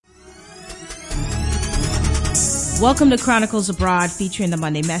Welcome to Chronicles Abroad, featuring the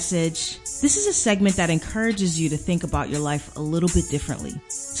Monday Message. This is a segment that encourages you to think about your life a little bit differently,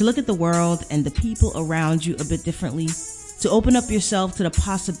 to look at the world and the people around you a bit differently, to open up yourself to the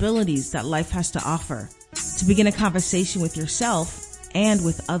possibilities that life has to offer, to begin a conversation with yourself and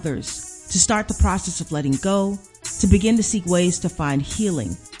with others, to start the process of letting go, to begin to seek ways to find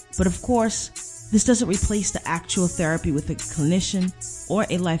healing. But of course, this doesn't replace the actual therapy with a clinician or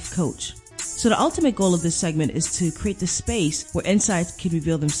a life coach. So the ultimate goal of this segment is to create the space where insights can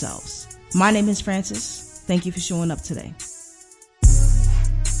reveal themselves. My name is Francis. Thank you for showing up today.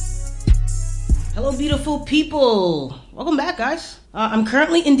 Hello, beautiful people. Welcome back, guys. I'm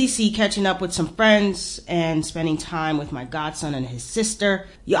currently in DC catching up with some friends and spending time with my godson and his sister.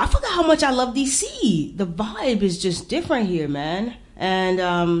 Yo, I forgot how much I love DC. The vibe is just different here, man.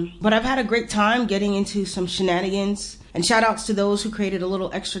 But I've had a great time getting into some shenanigans. And shout outs to those who created a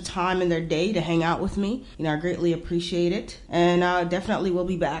little extra time in their day to hang out with me. I greatly appreciate it. And I definitely will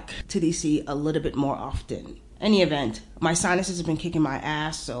be back to DC a little bit more often. Any event, my sinuses have been kicking my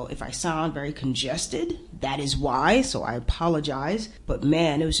ass, so if I sound very congested, that is why, so I apologize. But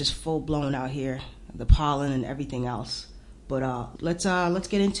man, it was just full blown out here, the pollen and everything else. But let's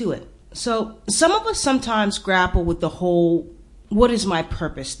get into it. So some of us sometimes grapple with the whole what is my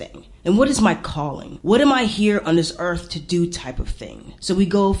purpose thing? And what is my calling? What am I here on this earth to do type of thing? So we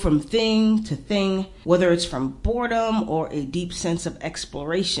go from thing to thing, whether it's from boredom or a deep sense of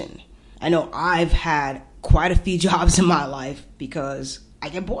exploration. I know I've had quite a few jobs in my life because I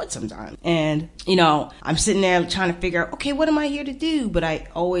get bored sometimes. And, I'm sitting there trying to figure out, okay, what am I here to do? But I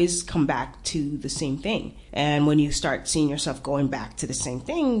always come back to the same thing. And when you start seeing yourself going back to the same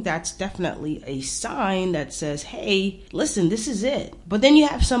thing, that's definitely a sign that says, hey, listen, this is it. But then you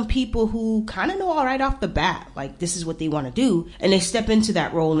have some people who kind of know all right off the bat, like this is what they want to do. And they step into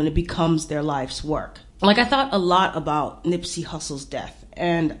that role and it becomes their life's work. Like I thought a lot about Nipsey Hussle's death.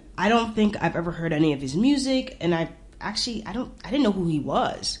 And I don't think I've ever heard any of his music. And I didn't know who he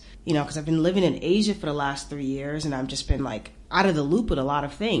was, because I've been living in Asia for the last 3 years and I've just been like out of the loop with a lot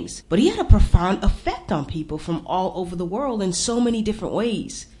of things. But he had a profound effect on people from all over the world in so many different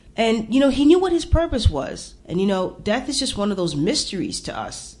ways. And, he knew what his purpose was. And, death is just one of those mysteries to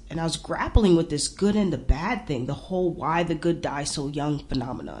us. And I was grappling with this good and the bad thing, the whole why the good die so young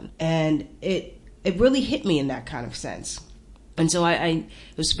phenomenon. And it really hit me in that kind of sense. And so it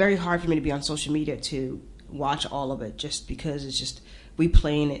was very hard for me to be on social media to watch all of it just because it's just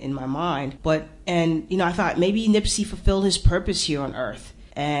replaying it in my mind. I thought maybe Nipsey fulfilled his purpose here on earth.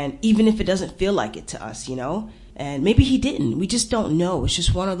 And even if it doesn't feel like it to us, and maybe he didn't, we just don't know. It's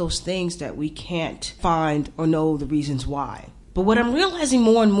just one of those things that we can't find or know the reasons why. But what I'm realizing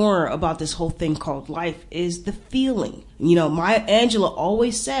more and more about this whole thing called life is the feeling. Maya Angelou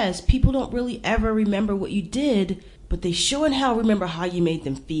always says people don't really ever remember what you did, but they sure in hell remember how you made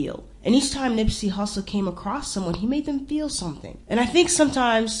them feel. And each time Nipsey Hussle came across someone, he made them feel something. And I think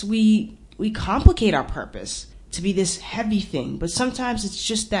sometimes we complicate our purpose to be this heavy thing, but sometimes it's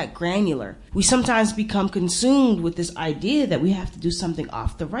just that granular. We sometimes become consumed with this idea that we have to do something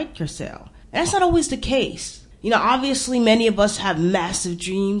off the Richter scale. And that's not always the case. Obviously many of us have massive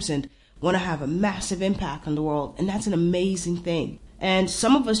dreams and want to have a massive impact on the world, and that's an amazing thing. And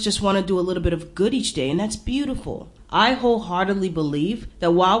some of us just want to do a little bit of good each day, and that's beautiful. I wholeheartedly believe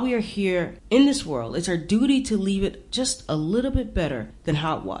that while we are here in this world, it's our duty to leave it just a little bit better than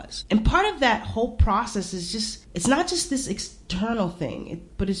how it was. And part of that whole process is it's not just this external thing,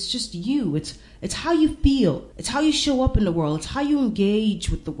 but it's just you. It's how you feel. It's how you show up in the world. It's how you engage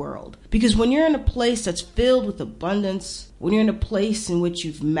with the world. Because when you're in a place that's filled with abundance, when you're in a place in which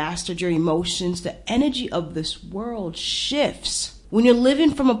you've mastered your emotions, the energy of this world shifts. When you're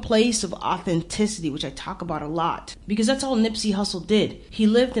living from a place of authenticity, which I talk about a lot, because that's all Nipsey Hussle did. He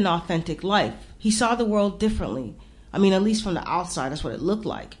lived an authentic life. He saw the world differently. At least from the outside, that's what it looked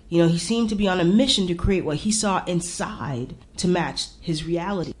like. He seemed to be on a mission to create what he saw inside to match his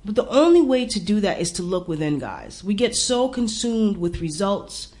reality. But the only way to do that is to look within, guys. We get so consumed with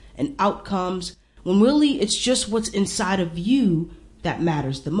results and outcomes when really it's just what's inside of you that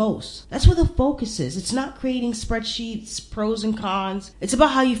matters the most. That's where the focus is. It's not creating spreadsheets, pros and cons. It's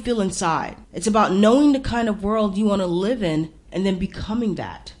about how you feel inside. It's about knowing the kind of world you want to live in and then becoming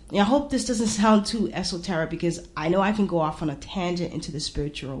that. I hope this doesn't sound too esoteric because I know I can go off on a tangent into the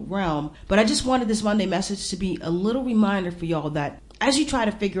spiritual realm, but I just wanted this Monday message to be a little reminder for y'all that as you try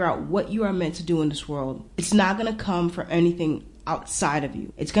to figure out what you are meant to do in this world, it's not going to come from anything outside of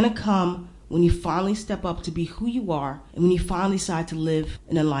you. It's going to come when you finally step up to be who you are and when you finally decide to live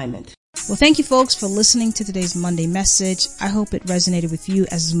in alignment. Well, thank you folks for listening to today's Monday message. I hope it resonated with you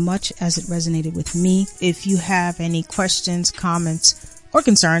as much as it resonated with me. If you have any questions, comments, or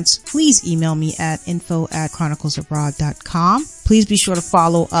concerns, please email me at info@chroniclesabroad.com. Please be sure to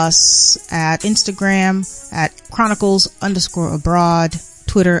follow us at Instagram at Chronicles_abroad,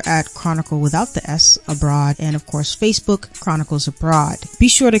 Twitter at Chronicle without the S abroad, and of course Facebook Chronicles Abroad. Be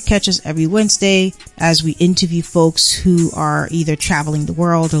sure to catch us every Wednesday as we interview folks who are either traveling the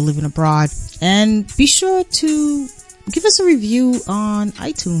world or living abroad. And be sure to give us a review on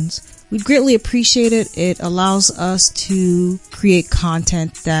iTunes. We'd greatly appreciate it. It allows us to create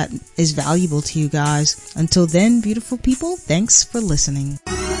content that is valuable to you guys. Until then, beautiful people, thanks for listening.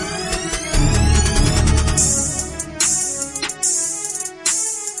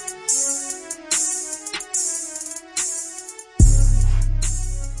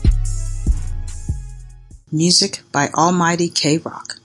 Music by Almighty K-Rock.